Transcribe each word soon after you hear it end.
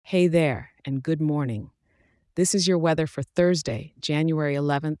Hey there, and good morning. This is your weather for Thursday, January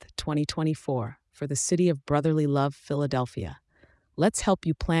 11th, 2024, for the city of brotherly love, Philadelphia. Let's help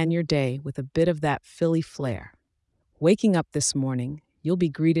you plan your day with a bit of that Philly flair. Waking up this morning, you'll be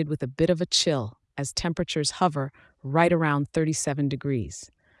greeted with a bit of a chill as temperatures hover right around 37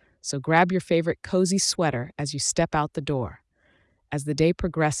 degrees. So grab your favorite cozy sweater as you step out the door. As the day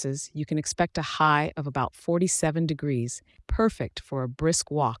progresses, you can expect a high of about 47 degrees, perfect for a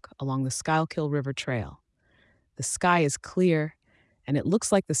brisk walk along the Schuylkill River Trail. The sky is clear, and it looks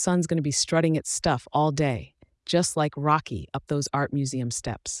like the sun's going to be strutting its stuff all day, just like Rocky up those art museum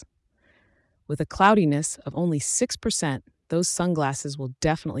steps. With a cloudiness of only 6%, those sunglasses will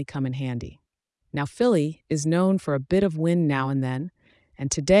definitely come in handy. Now, Philly is known for a bit of wind now and then, and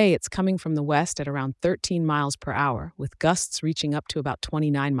today it's coming from the west at around 13 miles per hour, with gusts reaching up to about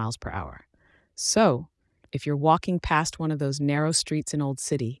 29 miles per hour. So, if you're walking past one of those narrow streets in Old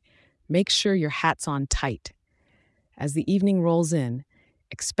City, make sure your hat's on tight. As the evening rolls in,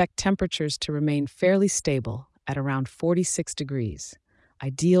 expect temperatures to remain fairly stable at around 46 degrees,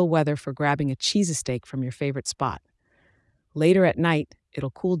 ideal weather for grabbing a cheese-a-steak from your favorite spot. Later at night,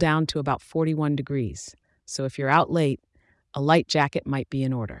 it'll cool down to about 41 degrees, so if you're out late, a light jacket might be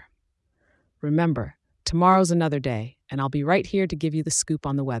in order. Remember, tomorrow's another day, and I'll be right here to give you the scoop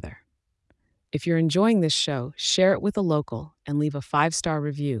on the weather. If you're enjoying this show, share it with a local and leave a 5-star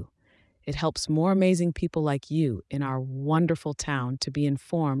review. It helps more amazing people like you in our wonderful town to be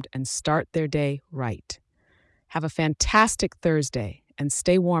informed and start their day right. Have a fantastic Thursday and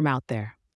stay warm out there.